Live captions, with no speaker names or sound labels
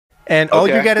And all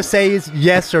you gotta say is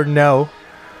yes or no.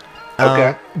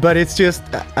 Okay. But it's just,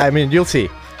 I mean, you'll see,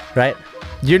 right?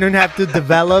 You don't have to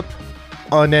develop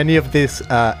on any of these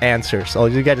answers. All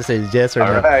you gotta say is yes or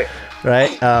no. All right.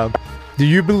 Right? Do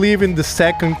you believe in the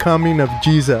second coming of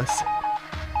Jesus?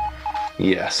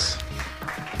 Yes.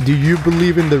 Do you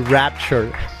believe in the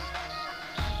rapture?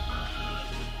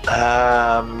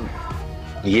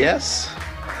 Yes.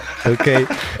 Okay.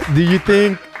 Do you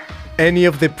think any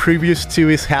of the previous two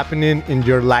is happening in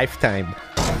your lifetime?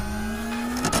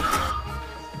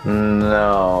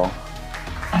 No.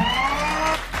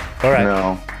 All right.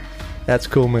 No. That's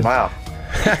cool, man. Wow.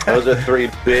 Those are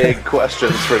three big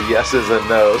questions for yeses and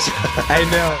nos. I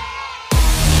know.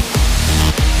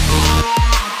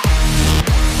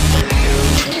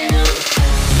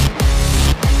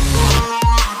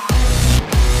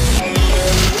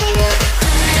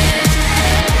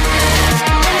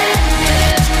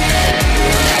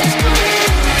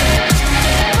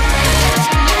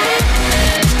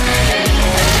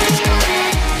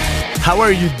 How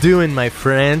are you doing, my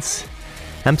friends?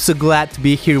 I'm so glad to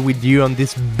be here with you on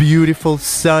this beautiful,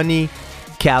 sunny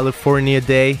California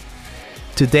day.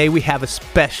 Today we have a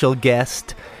special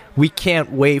guest. We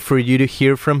can't wait for you to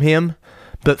hear from him.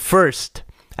 But first,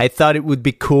 I thought it would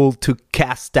be cool to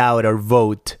cast out our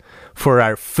vote for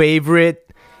our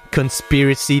favorite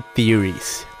conspiracy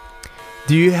theories.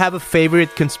 Do you have a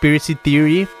favorite conspiracy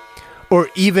theory? Or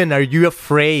even, are you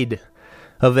afraid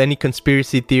of any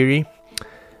conspiracy theory?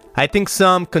 I think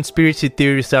some conspiracy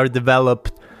theories are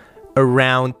developed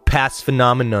around past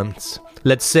phenomenons.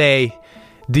 Let's say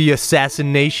the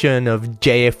assassination of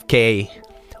JFK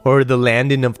or the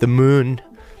landing of the moon.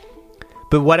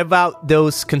 But what about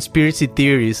those conspiracy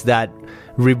theories that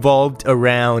revolved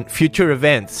around future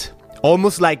events?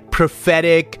 Almost like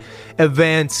prophetic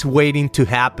events waiting to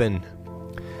happen.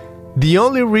 The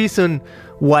only reason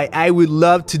why I would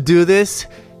love to do this,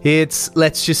 it's,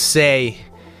 let's just say,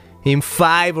 in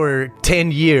 5 or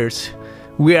 10 years,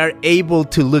 we are able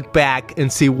to look back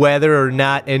and see whether or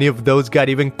not any of those got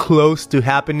even close to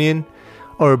happening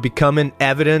or becoming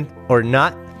evident or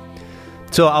not.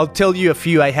 So I'll tell you a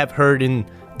few I have heard in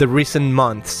the recent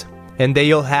months, and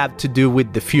they all have to do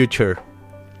with the future.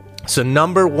 So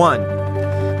number 1.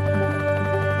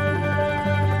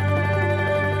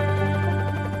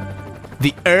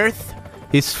 The Earth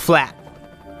is flat,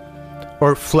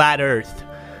 or flat Earth.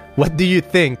 What do you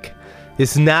think?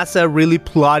 Is NASA really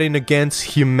plotting against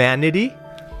humanity?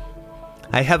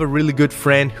 I have a really good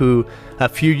friend who a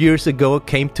few years ago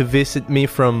came to visit me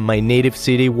from my native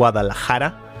city,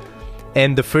 Guadalajara.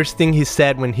 And the first thing he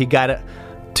said when he got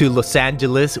to Los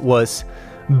Angeles was,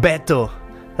 "Beto,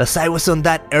 as I was on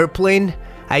that airplane,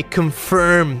 I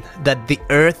confirmed that the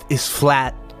Earth is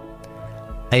flat.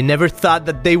 I never thought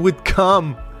that they would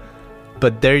come."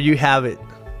 But there you have it.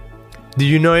 Do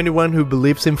you know anyone who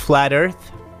believes in flat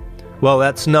Earth? Well,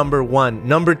 that's number 1.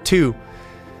 Number 2,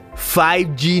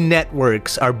 5G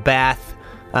networks are bad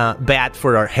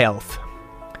for our health.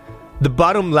 The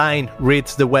bottom line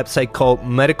reads the website called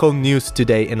Medical News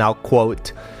Today, and I'll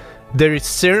quote, "There is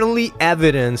certainly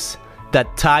evidence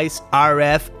that ties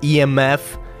RF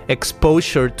EMF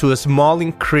exposure to a small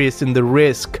increase in the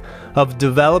risk of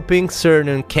developing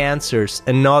certain cancers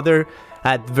and other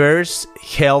adverse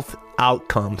health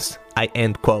outcomes." I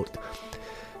end quote.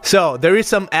 So there is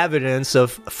some evidence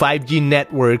of 5G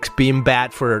networks being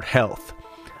bad for our health.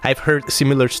 I've heard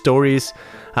similar stories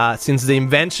since the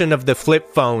invention of the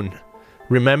flip phone.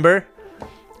 Remember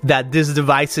that these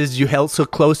devices you held so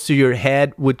close to your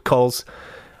head would cause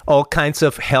all kinds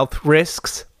of health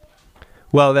risks?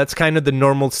 Well, that's kind of the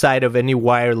normal side of any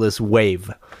wireless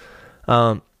wave.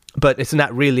 But it's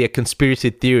not really a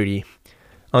conspiracy theory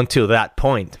until that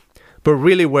point. But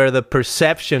really where the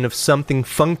perception of something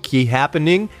funky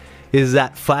happening is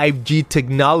that 5G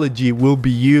technology will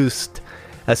be used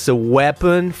as a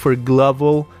weapon for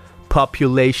global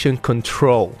population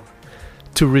control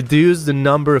to reduce the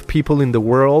number of people in the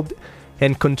world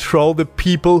and control the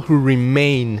people who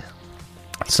remain.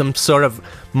 Some sort of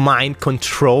mind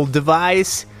control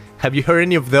device. Have you heard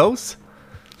any of those?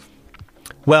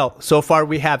 Well, so far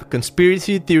we have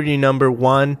conspiracy theory number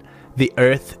 1, the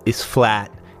Earth is flat.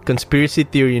 Conspiracy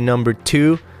theory number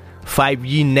 2,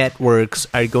 5G networks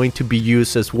are going to be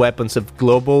used as weapons of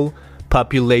global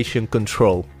population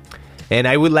control. And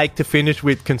I would like to finish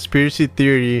with conspiracy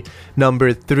theory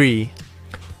number 3.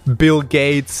 Bill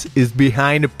Gates is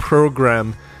behind a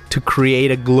program to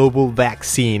create a global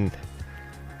vaccine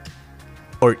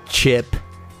or chip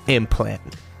implant.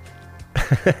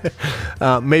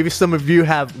 Maybe some of you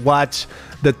have watched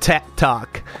the TED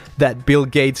Talk that Bill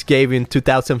Gates gave in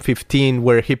 2015,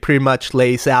 where he pretty much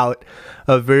lays out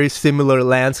a very similar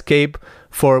landscape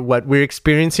for what we're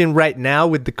experiencing right now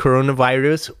with the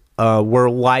coronavirus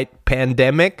worldwide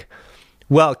pandemic.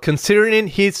 Well, considering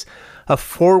he's a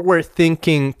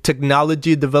forward-thinking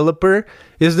technology developer,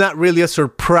 it's not really a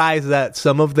surprise that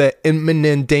some of the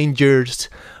imminent dangers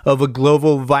of a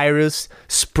global virus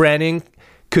spreading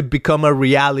could become a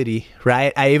reality,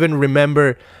 right? I even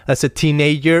remember as a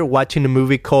teenager watching a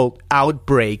movie called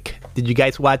Outbreak. Did you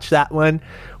guys watch that one?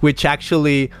 Which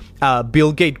actually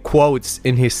Bill Gates quotes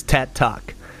in his TED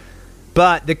Talk.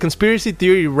 But the conspiracy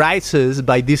theory rises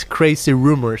by these crazy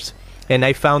rumors. And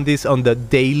I found this on the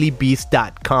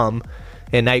dailybeast.com,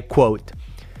 and I quote,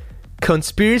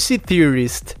 "Conspiracy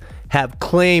theorists have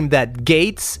claimed that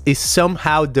Gates is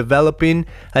somehow developing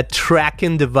a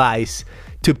tracking device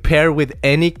to pair with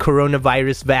any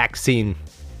coronavirus vaccine.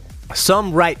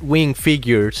 Some right-wing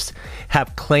figures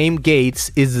have claimed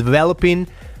Gates is developing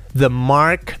the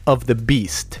mark of the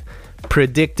beast,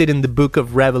 predicted in the book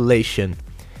of Revelation.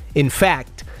 In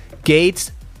fact,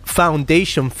 Gates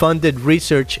Foundation funded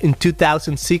research in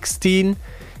 2016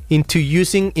 into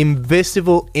using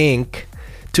invisible ink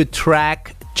to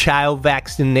track child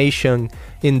vaccination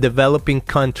in developing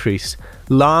countries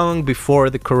long before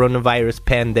the coronavirus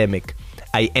pandemic."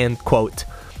 I end quote.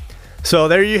 So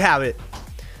there you have it.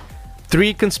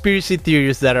 3 conspiracy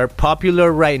theories that are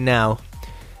popular right now.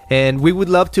 And we would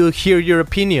love to hear your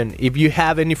opinion. If you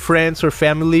have any friends or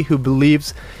family who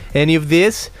believes any of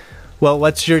this, well,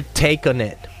 what's your take on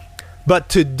it? But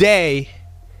today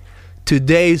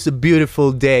is a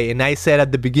beautiful day. And I said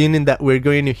at the beginning that we're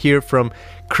going to hear from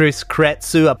Chris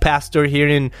Kretzu, a pastor here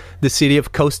in the city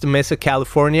of Costa Mesa,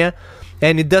 California.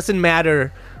 And it doesn't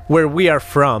matter where we are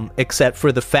from, except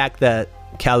for the fact that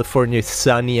California is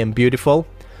sunny and beautiful.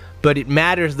 But it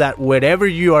matters that wherever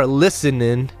you are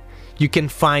listening, you can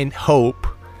find hope.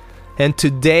 And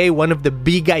today, one of the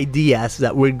big ideas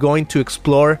that we're going to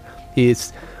explore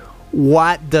is,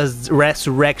 what does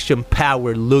resurrection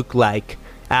power look like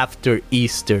after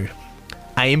Easter?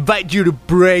 I invite you to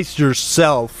brace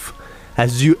yourself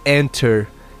as you enter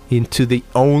into the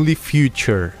only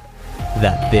future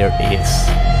that there is.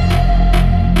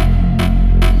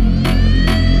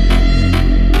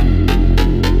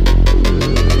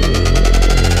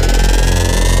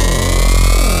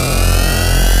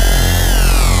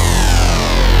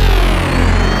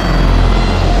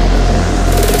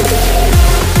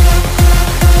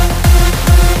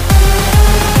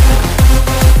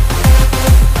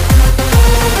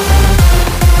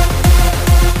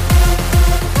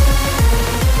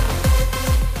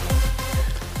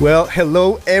 Well,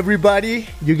 hello everybody.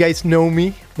 You guys know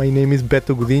me. My name is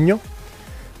Beto Gudiño.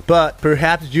 But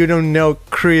perhaps you don't know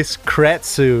Chris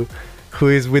Kretzu, who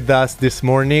is with us this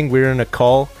morning. We're on a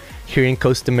call here in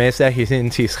Costa Mesa. He's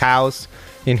in his house,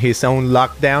 in his own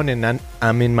lockdown, and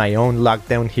I'm in my own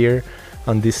lockdown here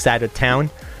on this side of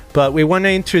town. But we want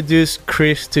to introduce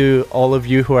Chris to all of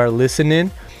you who are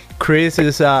listening. Chris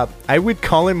is, I would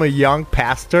call him a young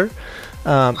pastor.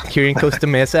 Here in Costa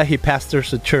Mesa, he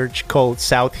pastors a church called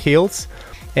South Hills,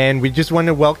 and we just want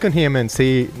to welcome him and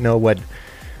see, what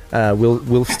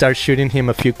we'll start shooting him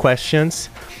a few questions.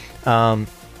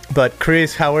 But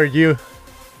Chris, how are you?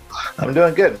 I'm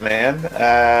doing good, man.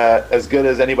 As good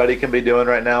as anybody can be doing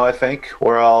right now, I think.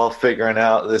 We're all figuring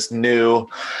out this new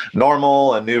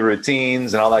normal and new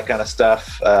routines and all that kind of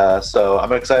stuff. So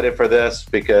I'm excited for this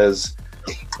because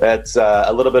it's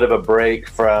a little bit of a break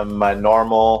from my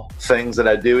normal things that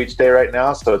I do each day right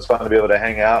now. So it's fun to be able to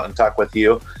hang out and talk with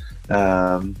you.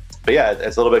 But yeah,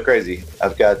 it's a little bit crazy.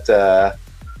 I've got a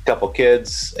couple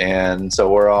kids, and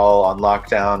so we're all on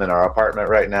lockdown in our apartment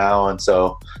right now. And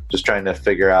so just trying to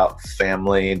figure out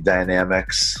family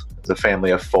dynamics. It's a family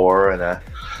of 4 in a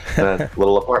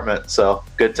little apartment. So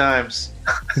good times.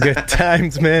 Good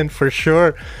times, man, for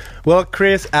sure. Well,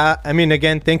 Chris,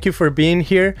 again, thank you for being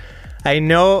here. I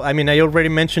already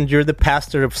mentioned you're the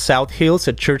pastor of South Hills,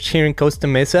 a church here in Costa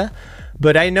Mesa.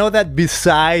 But I know that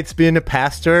besides being a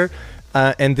pastor,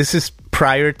 and this is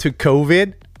prior to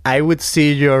COVID, I would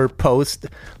see your post,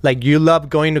 like you love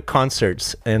going to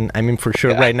concerts. And for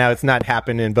sure right now it's not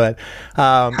happening. But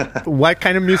what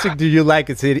kind of music do you like?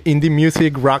 Is it indie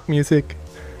music, rock music?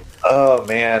 Oh,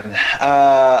 man.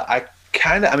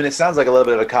 It sounds like a little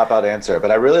bit of a cop-out answer, but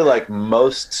I really like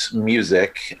most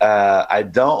music. I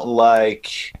don't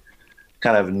like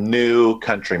kind of new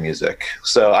country music.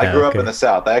 So I grew up in the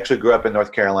South. I actually grew up in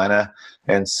North Carolina,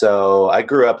 And so I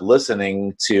grew up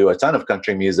listening to a ton of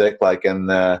country music, like in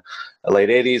the late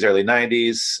 80s, early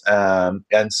 90s.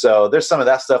 And so there's some of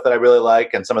that stuff that I really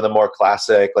like, and some of the more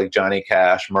classic, like Johnny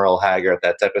Cash, Merle Haggard,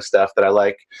 that type of stuff that I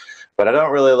like. But I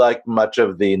don't really like much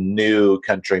of the new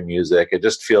country music. It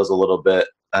just feels a little bit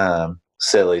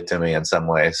silly to me in some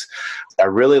ways. I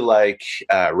really like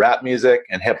rap music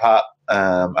and hip hop.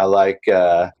 I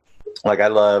I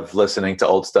love listening to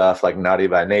old stuff like Naughty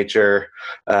by Nature,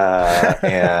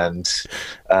 and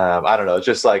I don't know, it's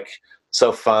just like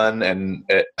so fun, and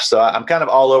so I'm kind of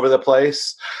all over the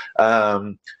place,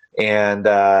 and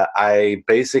I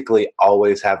basically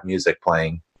always have music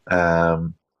playing,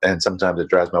 and sometimes it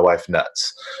drives my wife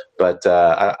nuts. But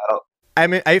I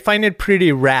mean, I find it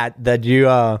pretty rad that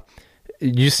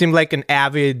you seem like an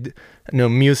avid,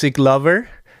 music lover.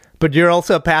 But you're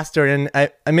also a pastor, and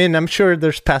I mean, I'm sure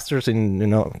there's pastors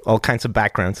in, all kinds of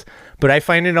backgrounds. But I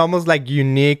find it almost like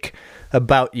unique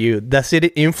about you. Does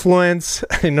it influence,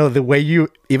 the way you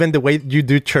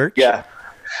do church? Yeah,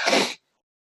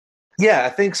 I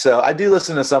think so. I do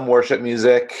listen to some worship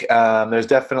music. There's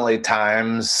definitely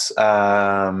times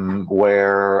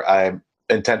where I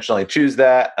intentionally choose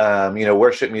that.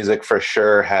 Worship music for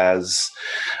sure has,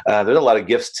 there's a lot of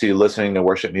gifts to listening to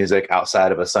worship music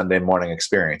outside of a Sunday morning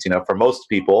experience. For most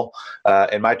people,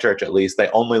 in my church at least, they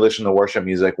only listen to worship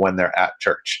music when they're at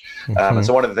church. And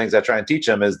so one of the things I try and teach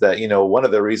them is that, one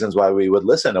of the reasons why we would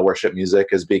listen to worship music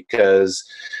is because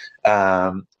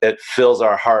it fills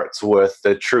our hearts with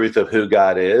the truth of who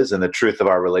God is and the truth of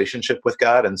our relationship with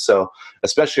God. And so,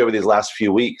 especially over these last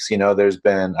few weeks,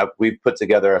 we've put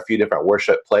together a few different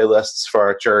worship playlists for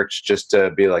our church, just to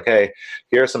be like, hey,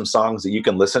 here are some songs that you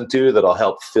can listen to that'll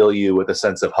help fill you with a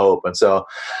sense of hope. And so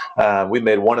we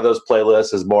made one of those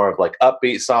playlists as more of like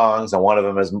upbeat songs, and one of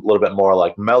them is a little bit more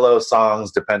like mellow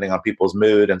songs, depending on people's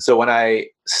mood. And so when I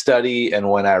study and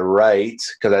when I write,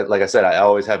 because like I said, I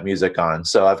always have music on.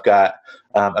 So I've got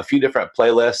a few different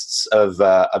playlists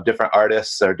of different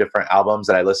artists or different albums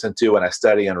that I listen to when I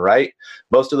study and write.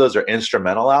 Most of those are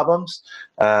instrumental albums.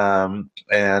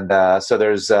 So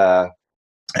there's a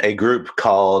group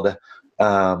called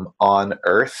On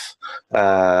Earth.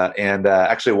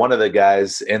 Actually, one of the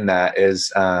guys in that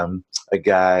is a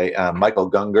guy,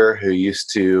 Michael Gungor, who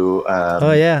used to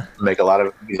make a lot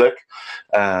of music.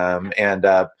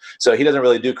 So he doesn't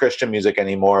really do Christian music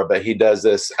anymore, but he does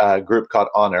this group called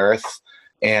On Earth.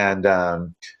 And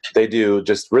they do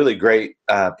just really great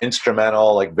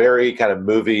instrumental, like very kind of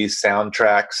movie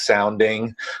soundtrack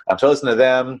sounding. So I listen to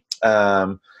them.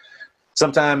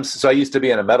 Sometimes, so I used to be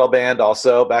in a metal band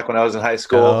also back when I was in high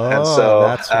school. And so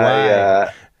that's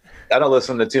why. I don't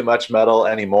listen to too much metal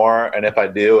anymore. And if I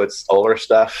do, it's older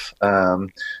stuff.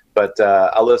 But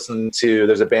I listen to,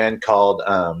 there's a band called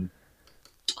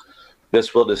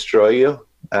This Will Destroy You.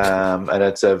 And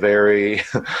it's a very,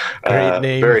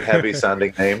 very heavy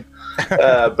sounding name.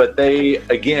 But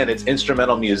it's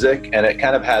instrumental music, and it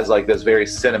kind of has like this very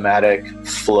cinematic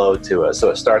flow to it. So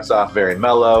it starts off very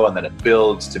mellow, and then it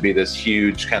builds to be this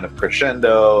huge kind of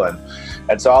crescendo.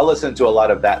 And so I'll listen to a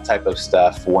lot of that type of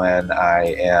stuff when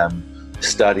I am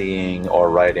studying or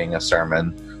writing a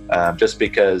sermon, just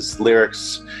because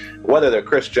lyrics, whether they're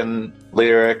Christian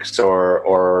lyrics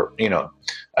or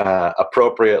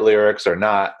appropriate lyrics or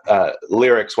not,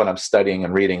 lyrics when I'm studying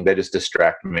and reading, they just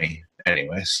distract me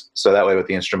anyways. So that way with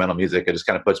the instrumental music, it just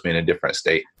kind of puts me in a different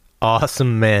state.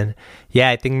 Awesome, man. Yeah,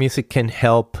 I think music can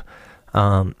help,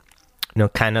 kind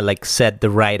of like set the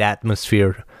right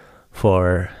atmosphere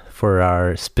for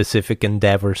our specific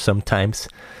endeavors sometimes.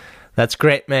 That's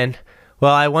great, man.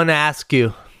 Well, I want to ask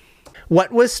you,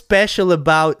 what was special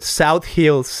about South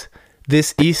Hills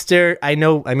this Easter?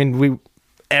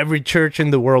 Every church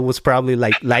in the world was probably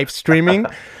like live streaming,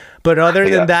 but other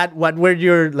than that, what were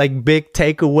your like big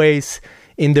takeaways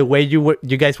in the way you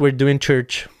guys were doing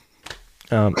church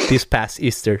this past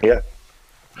Easter?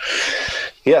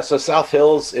 So South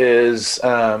Hills is,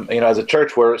 as a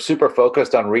church, we're super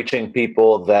focused on reaching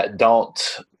people that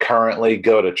don't currently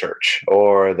go to church,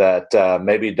 or that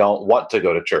maybe don't want to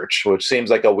go to church, which seems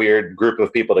like a weird group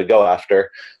of people to go after.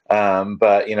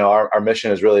 But our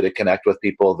mission is really to connect with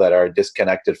people that are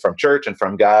disconnected from church and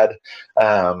from God.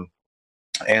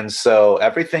 And so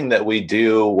everything that we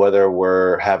do, whether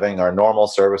we're having our normal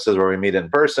services where we meet in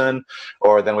person,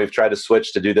 or then we've tried to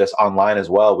switch to do this online as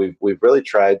well, we've really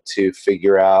tried to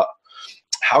figure out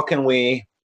how can we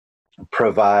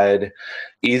provide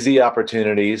easy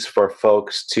opportunities for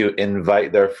folks to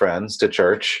invite their friends to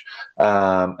church,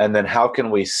 and then how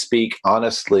can we speak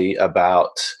honestly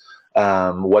about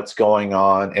what's going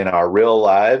on in our real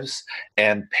lives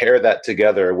and pair that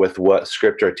together with what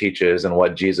Scripture teaches and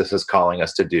what Jesus is calling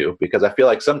us to do. Because I feel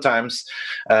like sometimes,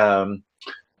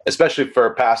 especially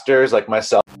for pastors like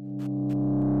myself,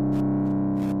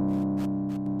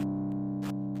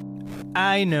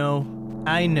 I know.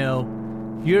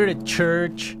 You're a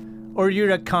church or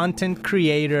you're a content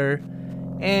creator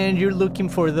and you're looking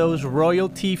for those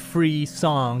royalty-free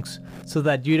songs so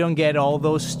that you don't get all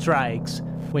those strikes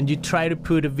when you try to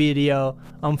put a video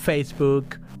on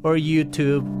Facebook or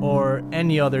YouTube or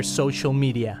any other social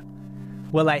media.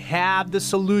 Well, I have the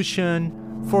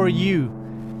solution for you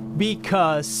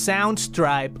because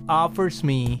Soundstripe offers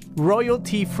me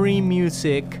royalty-free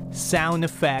music, sound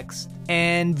effects,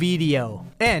 and video.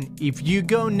 And if you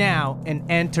go now and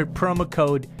enter promo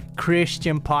code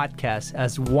Christian Podcast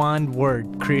as one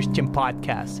word, Christian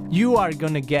Podcast, you are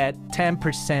gonna get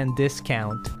 10%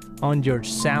 discount on your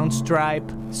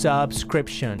Soundstripe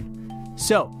subscription.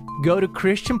 So go to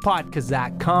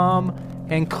christianpodcast.com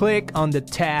and click on the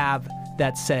tab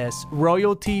that says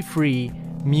royalty-free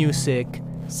music,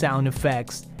 sound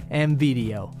effects, and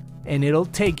video, and it'll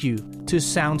take you to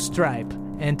Soundstripe.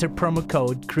 Enter promo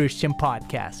code Christian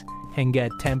Podcast and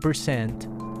get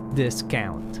 10%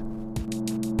 discount.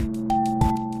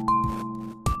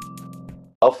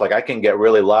 Like I can get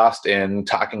really lost in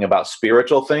talking about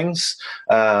spiritual things,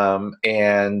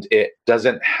 and it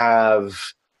doesn't have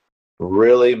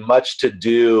really much to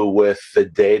do with the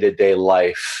day-to-day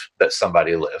life that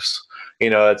somebody lives.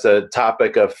 It's a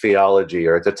topic of theology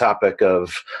or it's a topic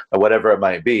of whatever it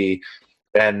might be.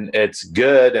 And it's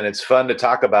good and it's fun to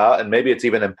talk about, and maybe it's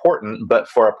even important. But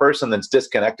for a person that's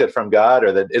disconnected from God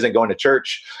or that isn't going to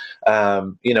church,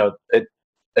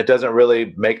 it doesn't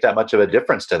really make that much of a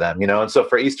difference to them, And so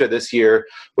for Easter this year,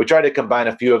 we tried to combine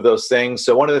a few of those things.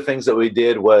 So one of the things that we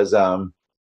did was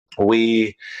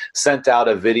we sent out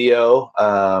a video,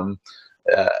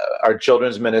 our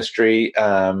children's ministry,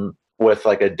 with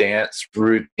like a dance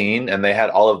routine, and they had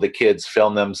all of the kids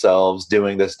film themselves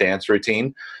doing this dance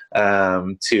routine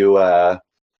to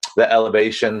the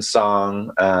Elevation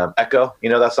song, Echo. You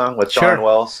know that song with Sure. Shawn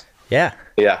Wells? Yeah.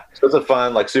 So it's a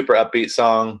fun, like super upbeat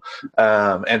song.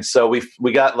 And so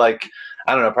we got like,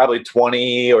 I don't know, probably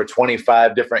 20 or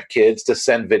 25 different kids to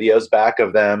send videos back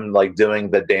of them like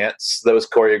doing the dance that was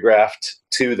choreographed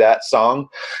to that song.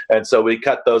 And so we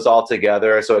cut those all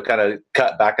together. So it kind of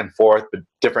cut back and forth, but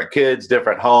different kids,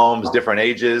 different homes, different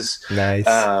ages. Nice.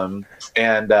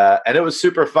 And it was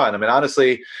super fun. I mean,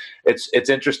 honestly, it's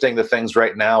interesting, the things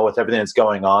right now with everything that's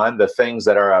going on, the things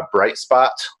that are a bright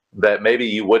spot that maybe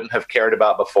you wouldn't have cared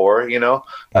about before, now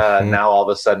all of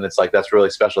a sudden it's like, that's really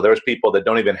special. There's people that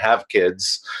don't even have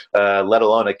kids, let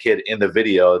alone a kid in the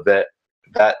video,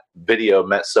 that video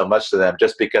meant so much to them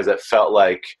just because it felt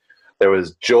like there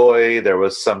was joy, there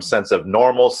was some sense of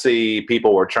normalcy,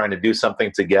 people were trying to do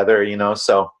something together,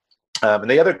 so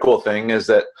and the other cool thing is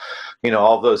that,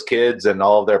 all of those kids and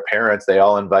all of their parents, they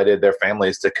all invited their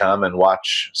families to come and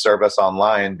watch service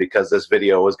online because this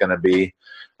video was going to be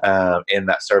in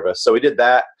that service. So we did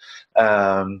that.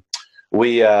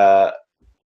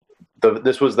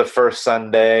 This was the first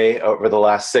Sunday over the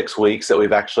last 6 weeks that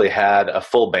we've actually had a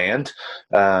full band.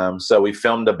 So we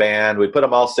filmed a band. We put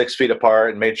them all 6 feet apart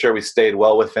and made sure we stayed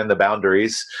well within the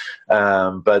boundaries.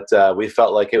 But we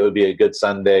felt like it would be a good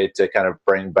Sunday to kind of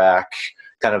bring back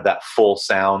kind of that full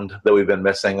sound that we've been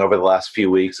missing over the last few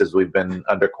weeks as we've been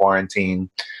under quarantine.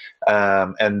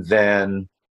 And then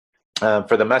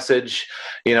for the message,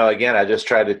 again, I just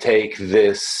try to take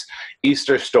this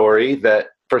Easter story that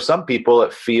for some people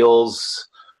it feels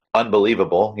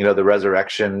unbelievable. The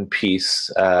resurrection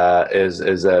piece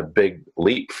is a big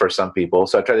leap for some people.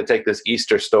 So I try to take this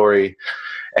Easter story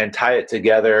and tie it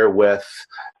together with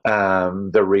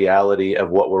the reality of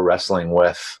what we're wrestling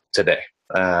with today.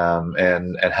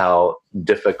 And how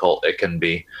difficult it can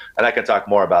be. And I can talk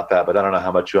more about that, but I don't know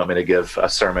how much you want me to give a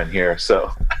sermon here. So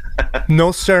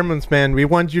no sermons, man. We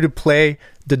want you to play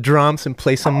the drums and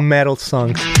play some metal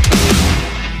songs.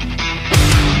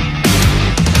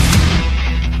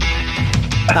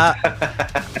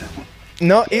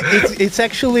 No, it's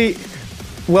actually,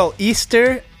 well,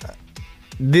 Easter,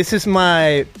 this is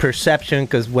my perception,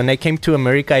 because when I came to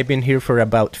America, I've been here for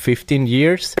about 15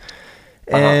 years.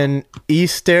 And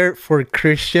Easter for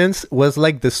Christians was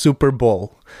like the Super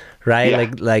Bowl, right? Yeah,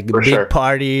 like for big sure.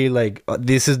 party. Like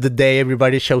this is the day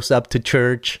everybody shows up to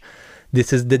church.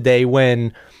 This is the day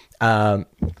when,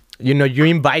 you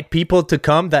invite people to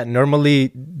come that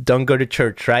normally don't go to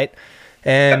church, right?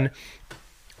 And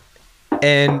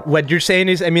what you're saying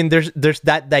is, I mean, there's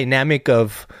that dynamic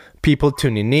of people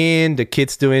tuning in, the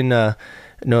kids doing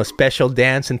special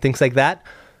dance and things like that.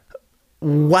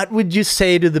 What would you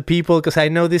say to the people? Because I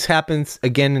know this happens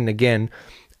again and again.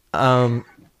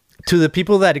 To the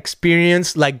people that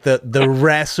experience like the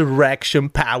resurrection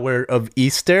power of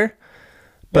Easter,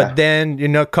 but then,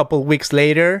 a couple weeks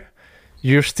later,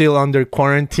 you're still under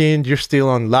quarantine, you're still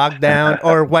on lockdown,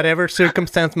 or whatever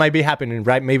circumstance might be happening,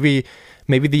 right? Maybe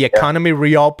the economy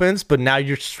reopens, but now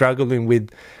you're struggling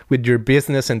with your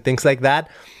business and things like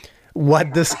that.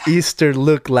 What does Easter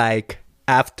look like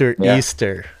after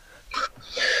Easter?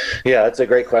 Yeah, that's a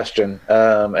great question.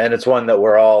 And it's one that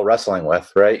we're all wrestling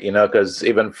with, right? Because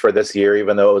even for this year,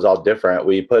 even though it was all different,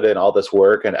 we put in all this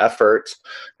work and effort,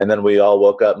 and then we all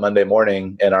woke up Monday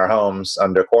morning in our homes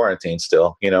under quarantine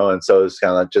still, and so it's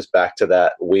kind of just back to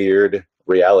that weird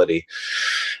reality.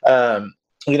 I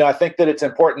think that it's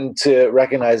important to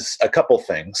recognize a couple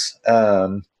things.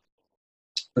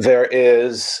 There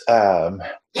is...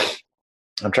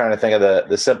 I'm trying to think of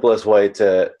the simplest way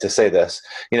to say this.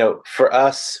 For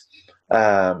us,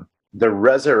 the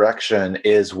resurrection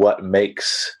is what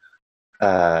makes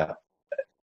all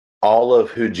of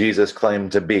who Jesus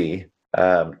claimed to be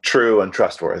true and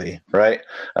trustworthy, right?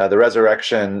 The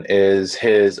resurrection is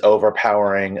his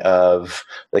overpowering of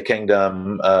the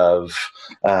kingdom of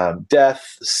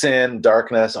death, sin,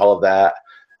 darkness, all of that.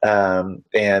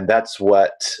 And that's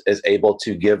what is able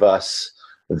to give us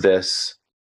this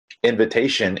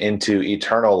invitation into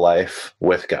eternal life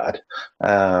with God.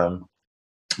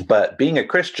 But being a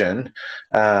Christian,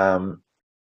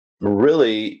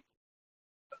 really,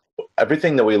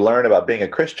 everything that we learn about being a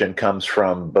Christian comes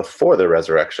from before the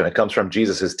resurrection. It comes from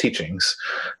Jesus's teachings.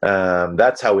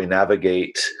 That's how we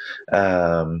navigate,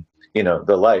 the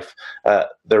life.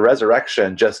 The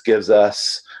resurrection just gives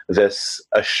us this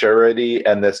assurity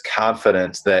and this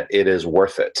confidence that it is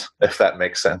worth it, if that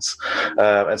makes sense.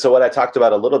 And so what I talked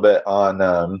about a little bit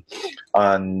on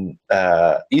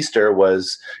Easter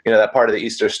was, that part of the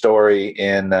Easter story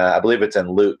in, I believe it's in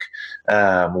Luke,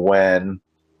 when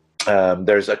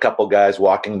there's a couple guys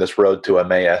walking this road to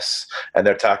Emmaus, and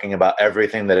they're talking about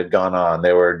everything that had gone on.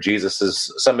 They were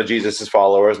some of Jesus's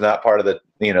followers, not part of the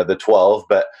 12,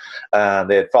 but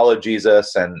they had followed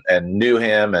Jesus and knew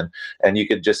him, and you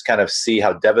could just kind of see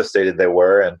how devastated they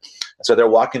were. And so they're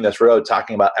walking this road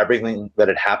talking about everything that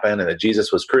had happened, and that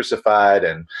Jesus was crucified,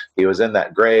 and he was in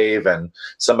that grave, and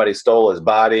somebody stole his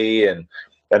body, and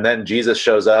then Jesus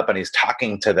shows up and he's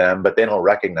talking to them, but they don't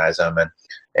recognize him.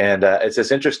 And it's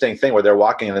this interesting thing where they're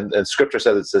walking, and Scripture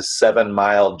says it's a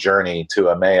 7-mile journey to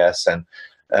Emmaus, and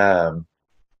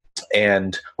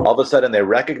all of a sudden they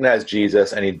recognize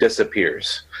Jesus, and he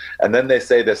disappears. And then they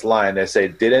say this line. They say,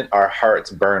 "Didn't our hearts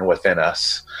burn within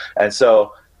us?" And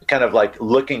so, kind of like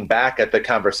looking back at the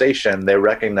conversation, they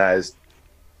recognize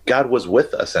God was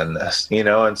with us in this,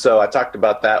 And so I talked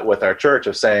about that with our church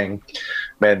of saying,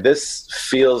 man, this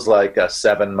feels like a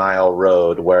 7-mile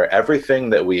road where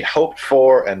everything that we hoped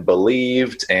for and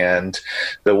believed, and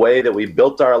the way that we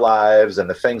built our lives and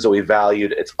the things that we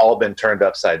valued, it's all been turned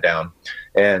upside down.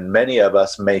 And many of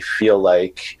us may feel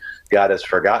like God has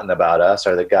forgotten about us,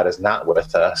 or that God is not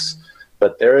with us.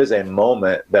 But there is a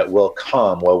moment that will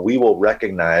come where we will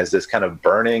recognize this kind of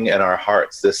burning in our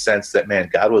hearts, this sense that, man,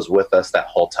 God was with us that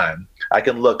whole time. I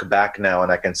can look back now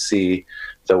and I can see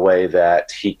the way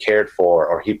that he cared for,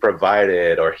 or he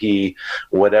provided, or he,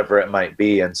 whatever it might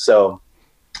be. And so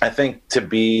I think to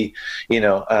be,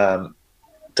 to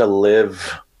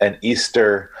live an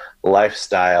Easter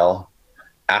lifestyle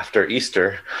after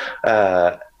Easter,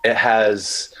 it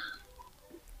has...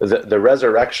 The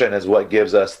resurrection is what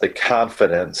gives us the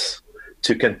confidence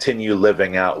to continue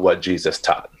living out what Jesus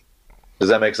taught. Does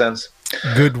that make sense?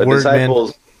 Good the word,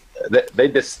 disciples, man.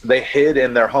 They hid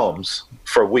in their homes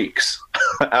for weeks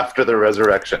after the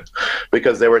resurrection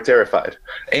because they were terrified,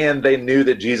 and they knew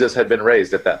that Jesus had been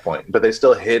raised at that point, but they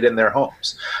still hid in their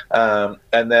homes.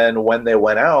 And then when they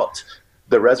went out,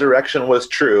 the resurrection was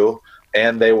true.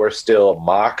 And they were still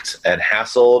mocked and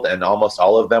hassled, and almost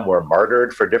all of them were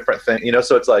martyred for different things.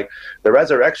 So it's like the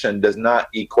resurrection does not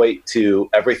equate to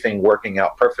everything working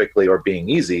out perfectly or being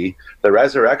easy. The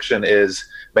resurrection is,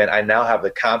 man, I now have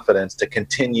the confidence to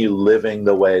continue living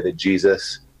the way that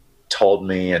Jesus told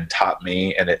me and taught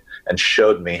me, and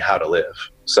showed me how to live.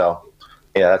 So,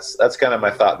 yeah, that's kind of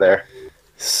my thought there.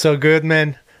 So good,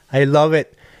 man. I love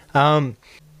it.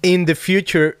 In the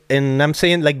future, and I'm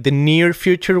saying like the near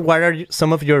future, what are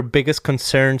some of your biggest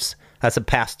concerns as a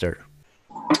pastor?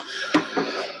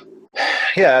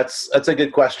 Yeah, that's a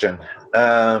good question.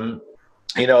 There's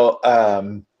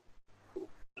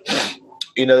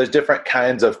different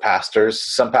kinds of pastors.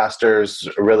 Some pastors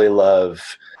really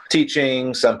love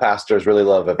teaching. Some pastors really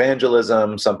love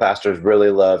evangelism. Some pastors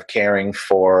really love caring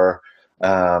for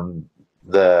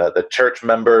the church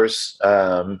members,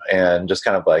 and just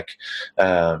kind of like,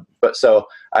 but so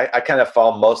I kind of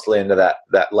fall mostly into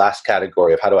that last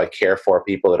category of how do I care for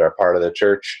people that are part of the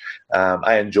church.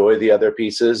 I enjoy the other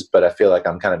pieces, but I feel like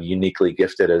I'm kind of uniquely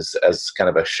gifted as kind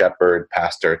of a shepherd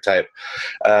pastor type.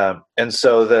 And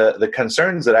so the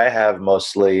concerns that I have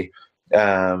mostly,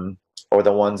 or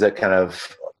the ones that kind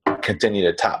of continue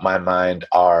to top my mind,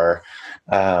 are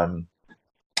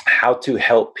how to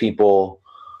help people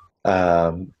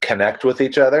connect with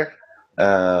each other,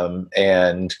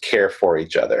 and care for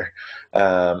each other.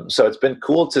 So it's been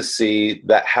cool to see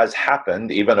that has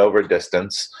happened even over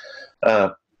distance,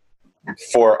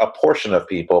 for a portion of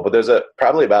people, but there's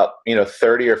probably about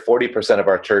 30 or 40% of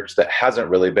our church that hasn't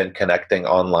really been connecting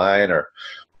online or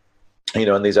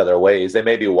in these other ways. They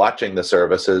may be watching the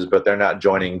services, but they're not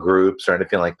joining groups or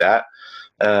anything like that.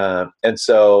 And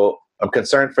so I'm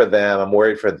concerned for them. I'm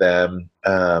worried for them.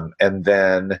 And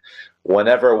then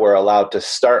whenever we're allowed to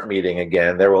start meeting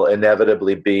again, there will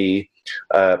inevitably be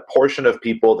a portion of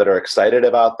people that are excited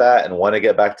about that and want to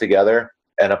get back together,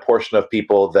 and a portion of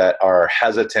people that are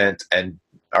hesitant and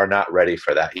are not ready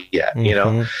for that yet,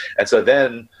 Mm-hmm. And so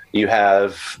then you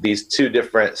have these two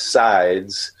different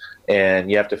sides,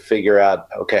 and you have to figure out,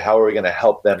 okay, how are we going to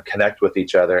help them connect with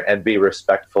each other and be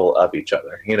respectful of each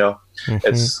other? Mm-hmm.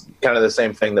 It's kind of the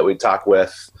same thing that we talk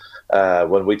with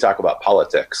when we talk about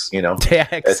politics. Yeah,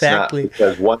 exactly. It's not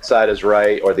because one side is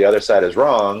right or the other side is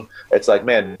wrong. It's like,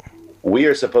 man, we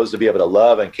are supposed to be able to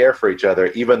love and care for each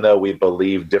other, even though we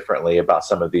believe differently about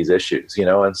some of these issues.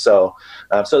 And so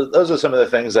those are some of the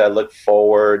things that I look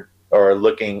forward, or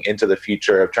looking into the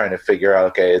future of trying to figure out,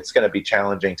 okay, it's going to be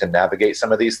challenging to navigate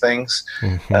some of these things.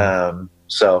 Mm-hmm.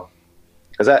 So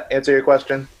does that answer your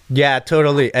question? Yeah,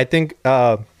 totally. I think,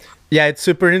 it's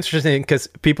super interesting because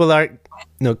people are,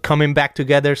 coming back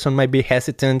together. Some might be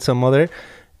hesitant, some other,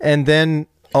 and then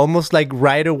almost like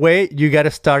right away, you got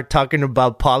to start talking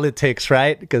about politics,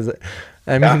 right? Because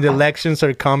the elections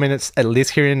are coming, at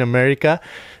least here in America.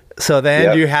 So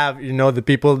then you have, the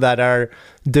people that are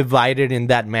divided in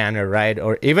that manner, right?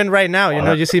 Or even right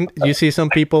now, you see some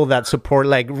people that support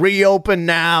like reopen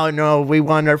now. We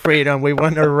want our freedom, we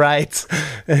want our rights,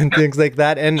 and things like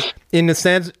that. And in a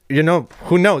sense,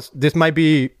 who knows? This might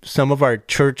be some of our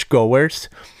church goers,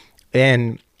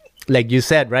 and like you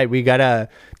said, right? We gotta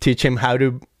teach him how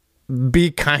to be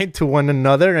kind to one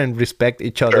another and respect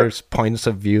each other's points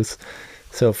of views.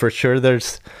 So for sure,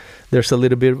 there's a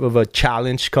little bit of a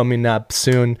challenge coming up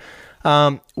soon.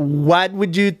 What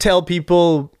would you tell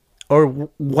people, or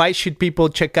why should people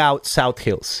check out South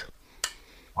Hills?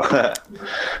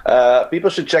 People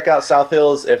should check out South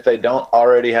Hills if they don't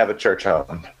already have a church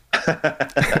home.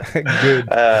 Good.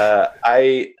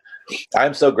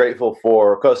 I'm so grateful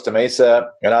for Costa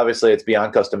Mesa, and obviously it's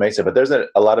beyond Costa Mesa, but there's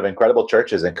a lot of incredible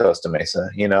churches in Costa Mesa,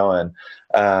 and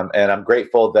I'm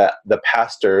grateful that the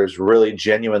pastors really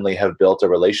genuinely have built a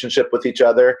relationship with each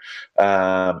other.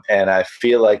 And I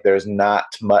feel like there's not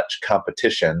much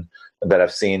competition that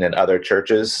I've seen in other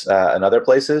churches, and other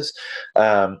places.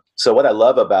 So what I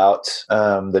love about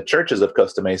the churches of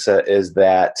Costa Mesa is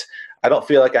that I don't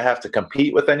feel like I have to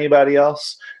compete with anybody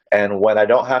else. And when I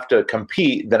don't have to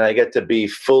compete, then I get to be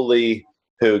fully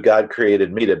who God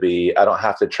created me to be. I don't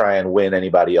have to try and win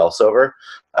anybody else over.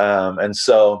 And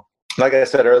so, like I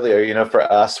said earlier, for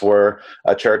us, we're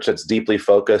a church that's deeply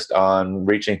focused on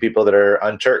reaching people that are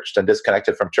unchurched and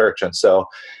disconnected from church. And so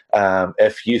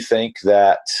if you think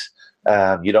that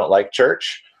you don't like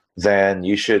church, then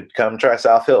you should come try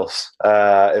South Hills.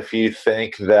 If you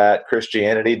think that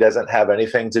Christianity doesn't have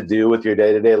anything to do with your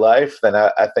day-to-day life, then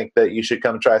I think that you should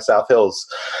come try South Hills.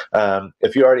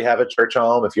 If you already have a church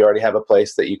home, if you already have a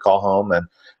place that you call home and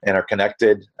are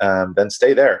connected, then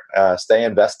stay there, stay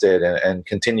invested, and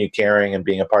continue caring and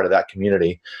being a part of that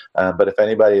community. But if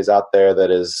anybody is out there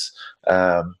that is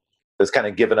that's kind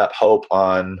of given up hope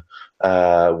on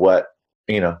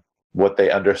what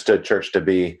they understood church to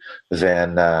be,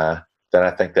 then I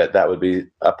think that would be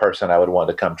a person I would want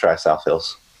to come try South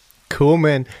Hills. Cool,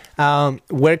 man.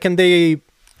 Where can they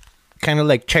kind of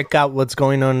like check out what's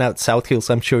going on at South Hills?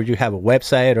 I'm sure you have a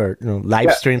website or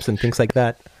live streams and things like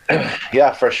that.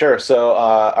 Yeah, for sure. So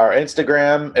our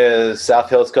Instagram is South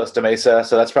Hills Costa Mesa.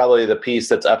 So that's probably the piece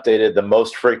that's updated the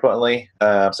most frequently.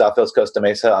 South Hills Costa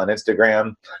Mesa on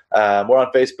Instagram. We're on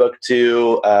Facebook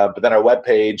too, but then our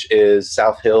webpage is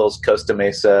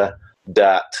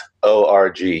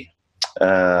southhillscostamesa.org.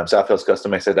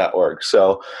 Southhillscostamesa.org.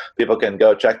 So people can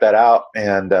go check that out.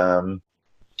 And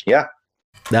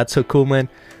That's so cool, man.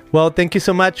 Well, thank you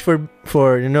so much for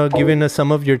giving us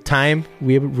some of your time.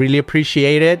 We really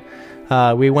appreciate it.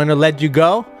 We want to let you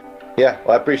go. Yeah,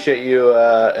 well, I appreciate you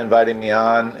inviting me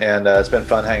on, and it's been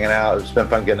fun hanging out. It's been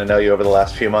fun getting to know you over the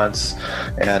last few months,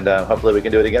 and hopefully we can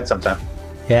do it again sometime.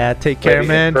 Yeah, take care,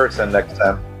 man. In person next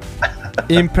time.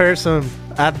 In person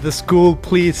at the school,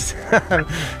 please.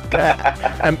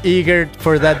 I'm eager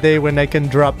for that day when I can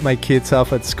drop my kids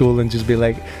off at school and just be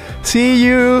like, see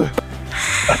you.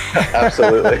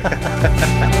 Absolutely.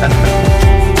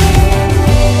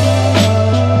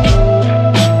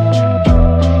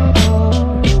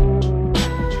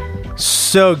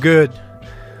 So good.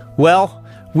 Well,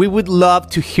 we would love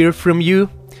to hear from you.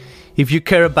 If you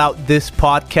care about this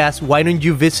podcast, why don't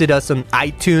you visit us on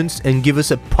iTunes and give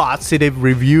us a positive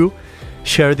review?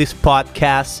 Share this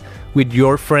podcast with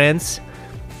your friends.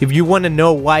 If you want to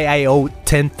know why I owe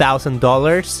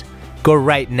 $10,000, go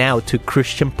right now to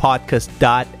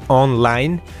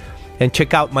christianpodcast.online and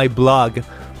check out my blog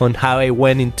on how I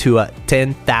went into a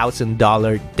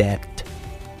 $10,000 debt.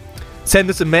 Send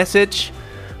us a message.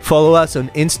 Follow us on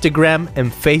Instagram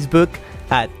and Facebook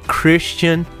at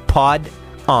Christian Pod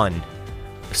On.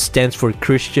 Stands for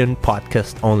Christian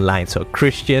Podcast Online. So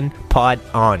Christian Pod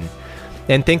On.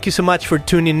 And thank you so much for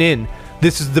tuning in.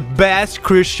 This is the best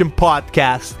Christian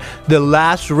podcast, the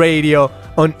last radio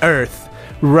on earth,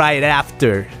 right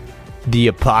after the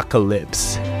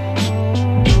apocalypse.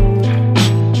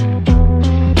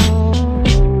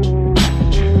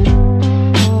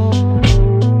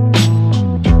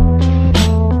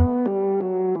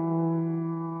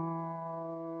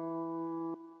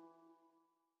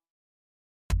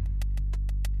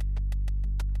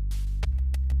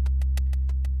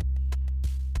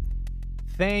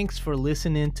 Thanks for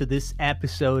listening to this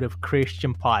episode of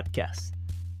Christian Podcast.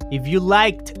 If you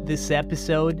liked this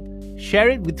episode, share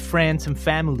it with friends and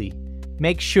family.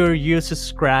 Make sure you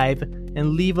subscribe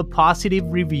and leave a positive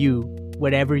review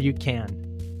wherever you can.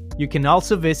 You can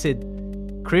also visit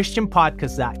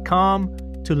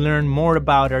christianpodcast.com to learn more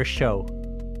about our show.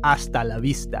 Hasta la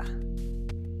vista.